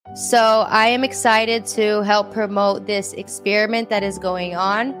So I am excited to help promote this experiment that is going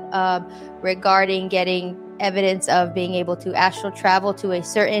on regarding getting evidence of being able to astral travel to a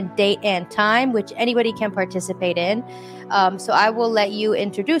certain date and time, which anybody can participate in. So I will let you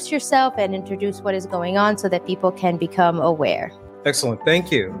introduce yourself and introduce what is going on so that people can become aware. Excellent.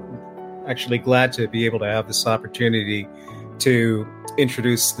 Thank you. Actually glad to be able to have this opportunity to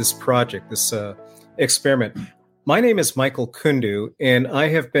introduce this project, this experiment. My name is Michael Kundu, and I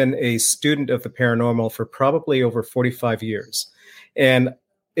have been a student of the paranormal for probably over 45 years. And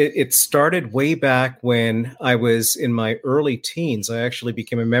it started way back when I was in my early teens. I actually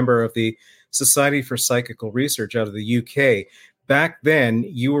became a member of the Society for Psychical Research out of the UK. Back then,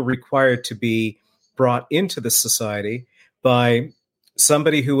 you were required to be brought into the society by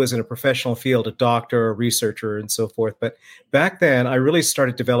somebody who was in a professional field, a doctor, a researcher, and so forth. But back then, I really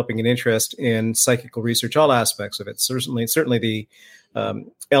started developing an interest in psychical research, all aspects of it. Certainly the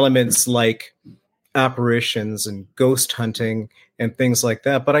elements like apparitions and ghost hunting and things like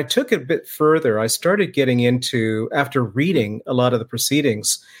that. But I took it a bit further. I started getting into, after reading a lot of the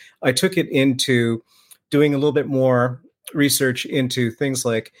proceedings, I took it into doing a little bit more research into things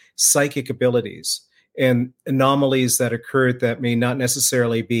like psychic abilities and anomalies that occurred that may not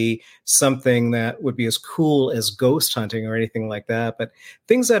necessarily be something that would be as cool as ghost hunting or anything like that, but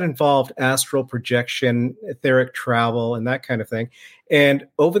things that involved astral projection, etheric travel, and that kind of thing. And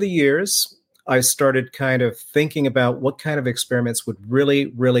over the years, I started kind of thinking about what kind of experiments would really,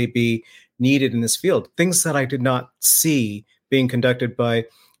 really be needed in this field. Things that I did not see being conducted by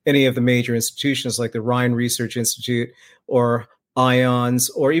any of the major institutions like the Rhine Research Institute or IONS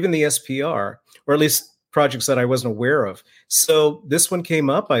or even the SPR, or at least projects that I wasn't aware of. So this one came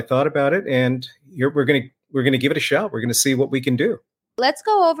up, I thought about it, and we're going to give it a shot. We're going to see what we can do. Let's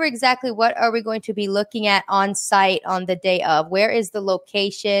go over exactly what are we going to be looking at on site on the day of. Where is the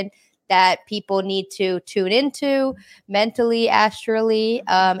location that people need to tune into mentally, astrally,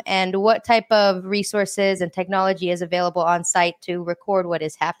 and what type of resources and technology is available on site to record what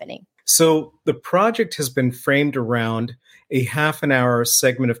is happening? So the project has been framed around a half an hour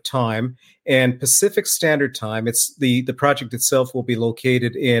segment of time, and Pacific Standard Time. It's the project itself will be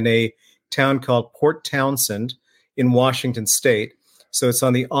located in a town called Port Townsend in Washington State. So it's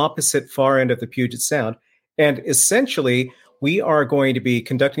on the opposite far end of the Puget Sound. And essentially, we are going to be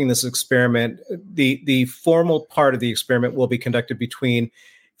conducting this experiment. The formal part of the experiment will be conducted between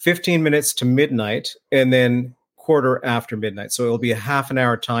 15 minutes to midnight and then quarter after midnight. So it will be a half an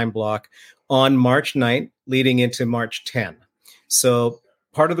hour time block on March 9th leading into March 10th. So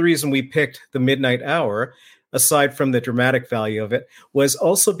part of the reason we picked the midnight hour, aside from the dramatic value of it, was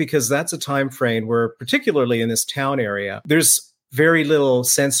also because that's a time frame where, particularly in this town area, there's very little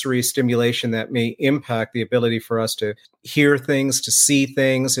sensory stimulation that may impact the ability for us to hear things, to see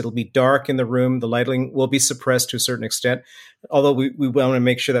things. It'll be dark in the room. The lighting will be suppressed to a certain extent, although we want to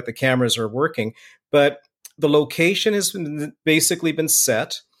make sure that the cameras are working. But the location has basically been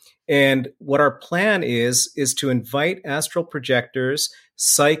set. And what our plan is to invite astral projectors,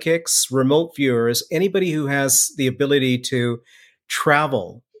 psychics, remote viewers, anybody who has the ability to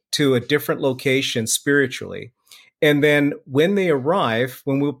travel to a different location spiritually. And then when they arrive,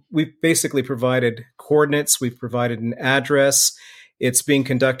 when we've basically provided coordinates, we've provided an address. It's being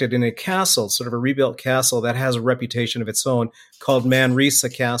conducted in a castle, sort of a rebuilt castle that has a reputation of its own called Manresa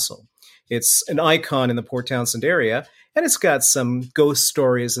Castle. It's an icon in the Port Townsend area, and it's got some ghost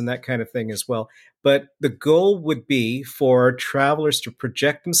stories and that kind of thing as well. But the goal would be for travelers to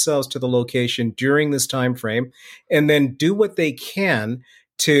project themselves to the location during this time frame and then do what they can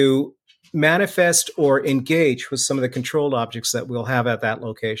to manifest or engage with some of the controlled objects that we'll have at that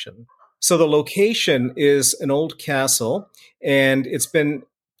location. So the location is an old castle, and it's been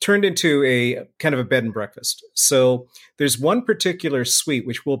turned into a kind of a bed and breakfast. So there's one particular suite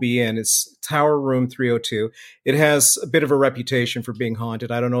which we'll be in. It's Tower Room 302. It has a bit of a reputation for being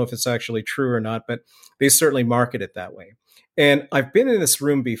haunted. I don't know if it's actually true or not, but they certainly market it that way. And I've been in this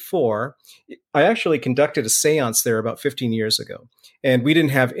room before. I actually conducted a seance there about 15 years ago, and we didn't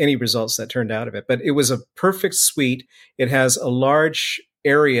have any results that turned out of it. But it was a perfect suite. It has a large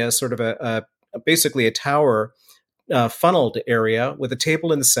area, sort of basically a tower funneled area with a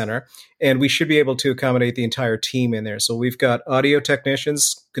table in the center, and we should be able to accommodate the entire team in there. So we've got audio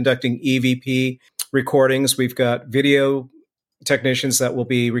technicians conducting EVP recordings. We've got video technicians that will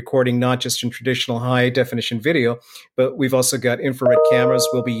be recording not just in traditional high definition video, but we've also got infrared cameras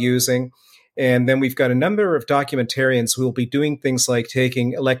we'll be using. And then we've got a number of documentarians who will be doing things like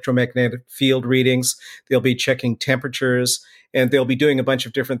taking electromagnetic field readings. They'll be checking temperatures, and they'll be doing a bunch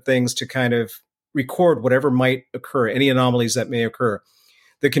of different things to kind of record whatever might occur, any anomalies that may occur.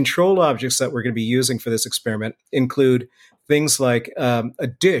 The control objects that we're going to be using for this experiment include things like a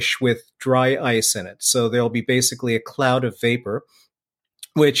dish with dry ice in it. So there'll be basically a cloud of vapor,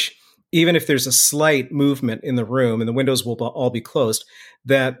 which even if there's a slight movement in the room and the windows will all be closed,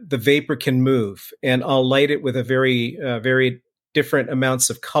 that the vapor can move. And I'll light it with a very different amounts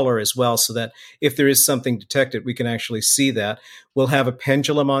of color as well, so that if there is something detected, we can actually see that. We'll have a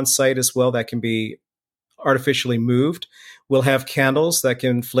pendulum on site as well that can be artificially moved. We'll have candles that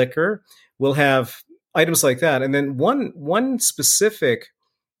can flicker. We'll have items like that. And then one specific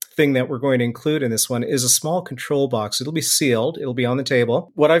thing that we're going to include in this one is a small control box. It'll be sealed. It'll be on the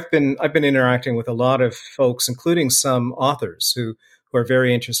table. What I've been interacting with a lot of folks, including some authors who are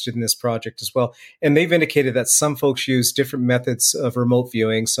very interested in this project as well. And they've indicated that some folks use different methods of remote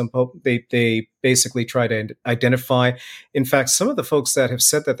viewing. They basically try to identify. In fact, some of the folks that have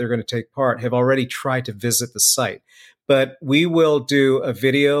said that they're going to take part have already tried to visit the site. But we will do a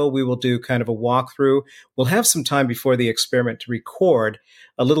video. We will do kind of a walkthrough. We'll have some time before the experiment to record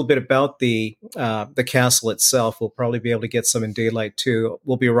a little bit about the castle itself. We'll probably be able to get some in daylight too.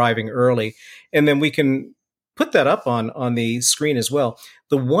 We'll be arriving early, and then we can put that up on the screen as well.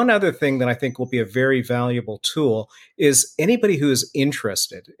 The one other thing that I think will be a very valuable tool is anybody who is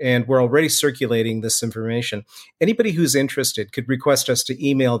interested, and we're already circulating this information, anybody who's interested could request us to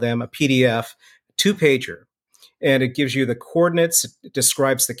email them a PDF, 2-pager. And it gives you the coordinates, it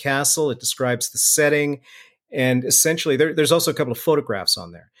describes the castle, it describes the setting, and essentially there's also a couple of photographs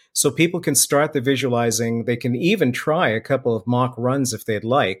on there. So people can start the visualizing. They can even try a couple of mock runs if they'd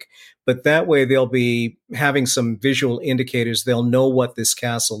like, but that way they'll be having some visual indicators. They'll know what this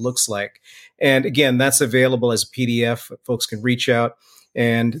castle looks like. And again, that's available as a PDF. Folks can reach out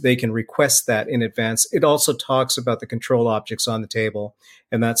and they can request that in advance. It also talks about the control objects on the table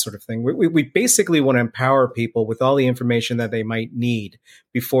and that sort of thing. We basically want to empower people with all the information that they might need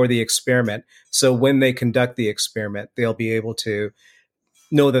before the experiment. So when they conduct the experiment, they'll be able to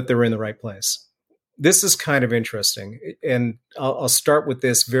know that they're in the right place. This is kind of interesting. And I'll start with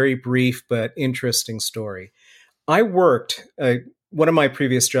this very brief but interesting story. I worked, one of my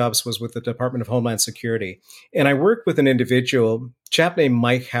previous jobs was with the Department of Homeland Security. And I worked with an individual, chap named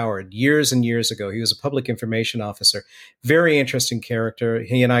Mike Howard, years and years ago. He was a public information officer. Very interesting character.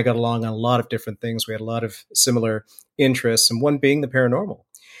 He and I got along on a lot of different things. We had a lot of similar interests, and one being the paranormal.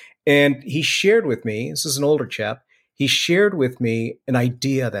 And he shared with me, this is an older chap, he shared with me an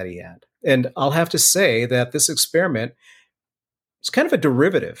idea that he had. And I'll have to say that this experiment is kind of a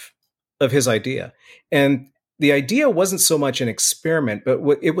derivative of his idea. And the idea wasn't so much an experiment, but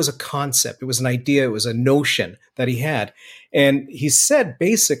it was a concept. It was an idea. It was a notion that he had. And he said,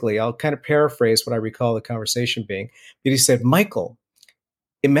 basically, I'll kind of paraphrase what I recall the conversation being, but he said, Michael,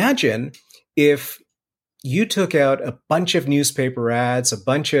 imagine if you took out a bunch of newspaper ads, a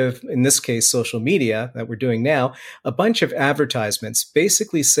bunch of, in this case, social media that we're doing now, a bunch of advertisements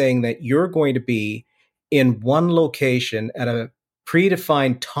basically saying that you're going to be in one location at a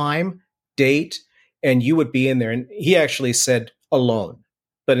predefined time, date, and you would be in there. And he actually said alone.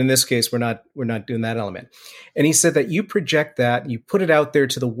 But in this case, we're not doing that element. And he said that you project that and you put it out there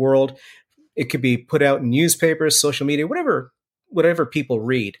to the world. It could be put out in newspapers, social media, whatever people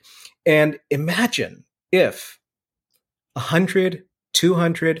read. And imagine if 100,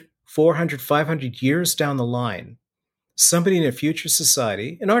 200, 400, 500 years down the line, somebody in a future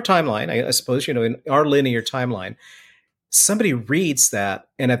society, in our timeline, I suppose, in our linear timeline, somebody reads that,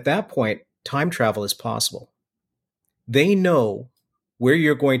 and at that point, time travel is possible. They know where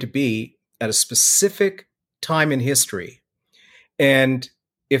you're going to be at a specific time in history. And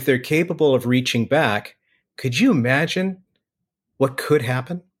if they're capable of reaching back, could you imagine what could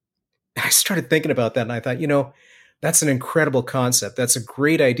happen? I started thinking about that and I thought, that's an incredible concept. That's a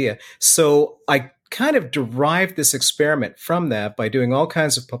great idea. So I kind of derived this experiment from that by doing all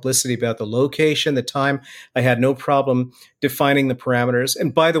kinds of publicity about the location, the time. I had no problem defining the parameters.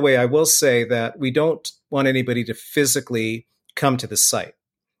 And by the way, I will say that we don't want anybody to physically come to the site.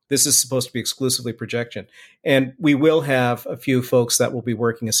 This is supposed to be exclusively projection. And we will have a few folks that will be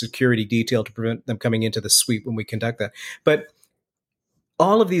working a security detail to prevent them coming into the suite when we conduct that. But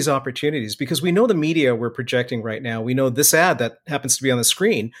all of these opportunities, because we know the media we're projecting right now, we know this ad that happens to be on the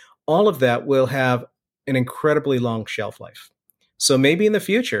screen, all of that will have an incredibly long shelf life. So maybe in the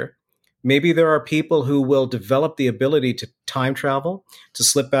future, maybe there are people who will develop the ability to time travel, to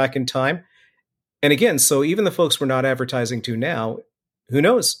slip back in time. And again, so even the folks we're not advertising to now, who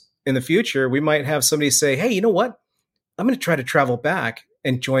knows? In the future, we might have somebody say, hey, you know what? I'm going to try to travel back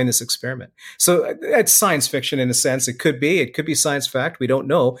and join this experiment. So it's science fiction in a sense. It could be science fact. We don't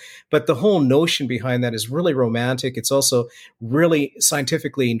know. But the whole notion behind that is really romantic. It's also really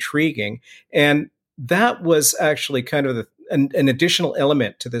scientifically intriguing. And that was actually kind of an additional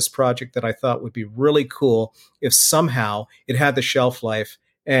element to this project that I thought would be really cool if somehow it had the shelf life.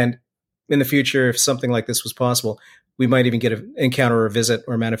 And in the future, if something like this was possible, we might even get an encounter or a visit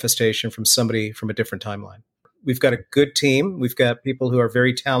or a manifestation from somebody from a different timeline. We've got a good team. We've got people who are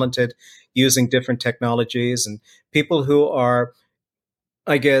very talented using different technologies and people who are,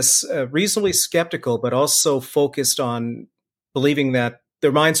 I guess, reasonably skeptical, but also focused on believing that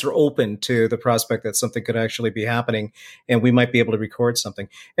their minds are open to the prospect that something could actually be happening and we might be able to record something.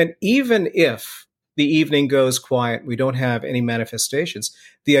 And even if the evening goes quiet, we don't have any manifestations,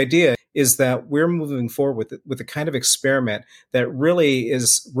 the idea is that we're moving forward with a kind of experiment that really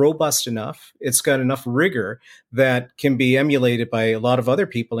is robust enough. It's got enough rigor that can be emulated by a lot of other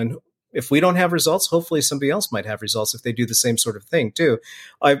people. And if we don't have results, hopefully somebody else might have results if they do the same sort of thing too.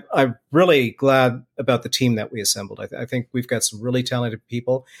 I'm really glad about the team that we assembled. I think we've got some really talented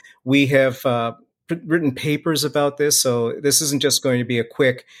people. We have written papers about this, so this isn't just going to be a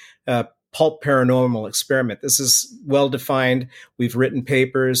quick pulp paranormal experiment. This is well defined. We've written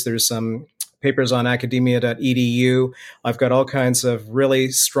papers. There's some papers on academia.edu. I've got all kinds of really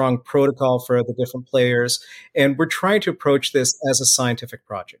strong protocol for the different players. And we're trying to approach this as a scientific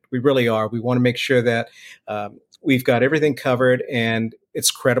project. We really are. We want to make sure that we've got everything covered and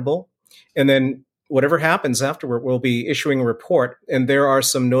it's credible. And then whatever happens afterward, we'll be issuing a report. And there are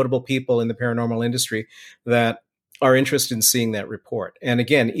some notable people in the paranormal industry that are interested in seeing that report. And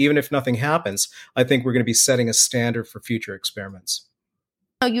again, even if nothing happens, I think we're going to be setting a standard for future experiments.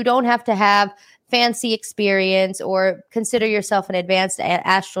 You don't have to have fancy experience or consider yourself an advanced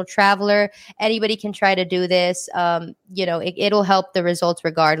astral traveler. Anybody can try to do this. It'll help the results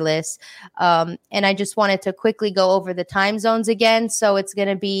regardless. And I just wanted to quickly go over the time zones again. So it's going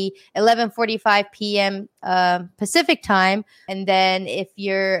to be 11:45 p.m. Pacific time. And then if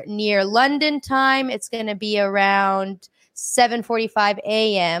you're near London time, it's going to be around 7:45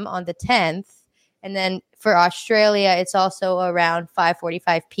 a.m. on the 10th. And then for Australia, it's also around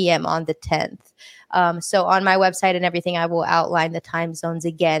 5:45 p.m. on the 10th. So on my website and everything, I will outline the time zones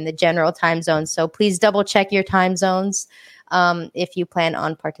again, the general time zones. So please double check your time zones if you plan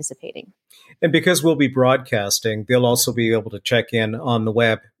on participating. And because we'll be broadcasting, they'll also be able to check in on the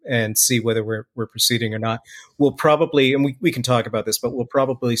web and see whether we're proceeding or not. We'll probably, and we can talk about this, but we'll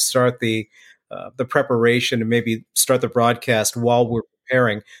probably start the preparation and maybe start the broadcast while we're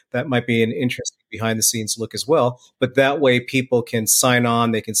preparing. That might be an interesting behind the scenes look as well. But that way people can sign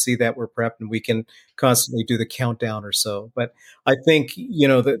on, they can see that we're prepped, and we can constantly do the countdown or so. But I think,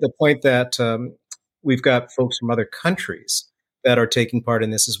 the point that we've got folks from other countries that are taking part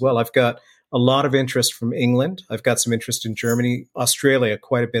in this as well. I've got a lot of interest from England. I've got some interest in Germany, Australia,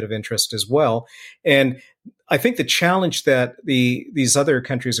 quite a bit of interest as well. And I think the challenge that these other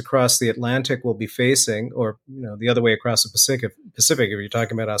countries across the Atlantic will be facing, or the other way across the Pacific, if you're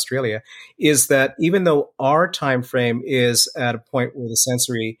talking about Australia, is that even though our time frame is at a point where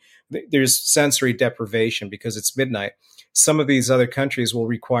there's sensory deprivation because it's midnight, some of these other countries will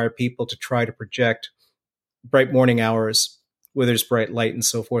require people to try to project bright morning hours where there's bright light and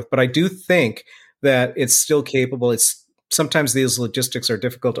so forth. But I do think that it's still capable. Sometimes these logistics are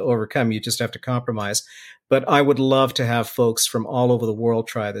difficult to overcome. You just have to compromise. But I would love to have folks from all over the world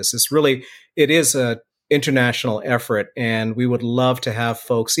try this. It is an international effort, and we would love to have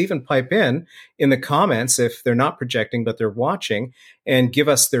folks even pipe in the comments if they're not projecting, but they're watching, and give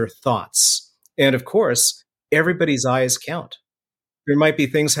us their thoughts. And of course, everybody's eyes count. There might be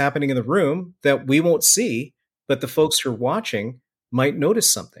things happening in the room that we won't see, but the folks who are watching might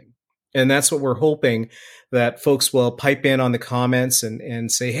notice something. And that's what we're hoping, that folks will pipe in on the comments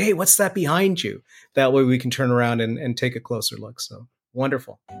and say, hey, what's that behind you? That way we can turn around and take a closer look. So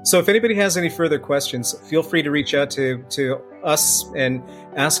wonderful. So if anybody has any further questions, feel free to reach out to us and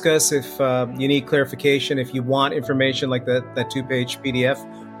ask us if you need clarification, if you want information like that 2-page PDF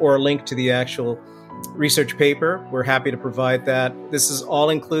or a link to the actual research paper. We're happy to provide that. This is all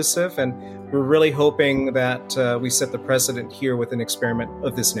inclusive, and we're really hoping that we set the precedent here with an experiment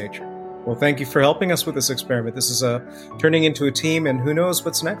of this nature. Well, thank you for helping us with this experiment. This is turning into a team, and who knows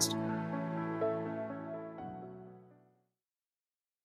what's next.